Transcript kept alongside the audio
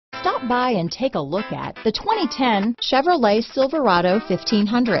Stop by and take a look at the 2010 Chevrolet Silverado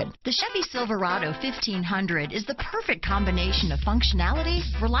 1500. The Chevy Silverado 1500 is the perfect combination of functionality,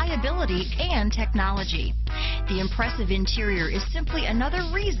 reliability, and technology. The impressive interior is simply another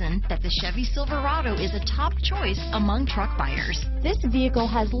reason that the Chevy Silverado is a top choice among truck buyers. This vehicle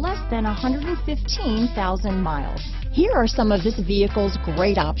has less than 115,000 miles. Here are some of this vehicle's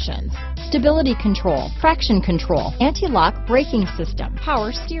great options: stability control, traction control, anti-lock braking system,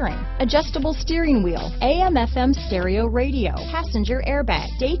 power steering, adjustable steering wheel, AM/FM stereo radio, passenger airbag,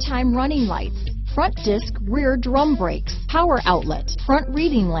 daytime running lights, front disc rear drum brakes, power outlet, front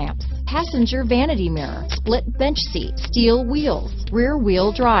reading lamps, passenger vanity mirror, split bench seat, steel wheels, rear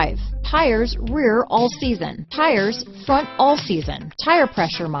wheel drive, tires rear all season, tires front all season, tire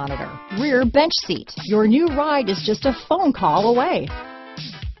pressure monitor, rear bench seat. Your new ride is just a phone call away.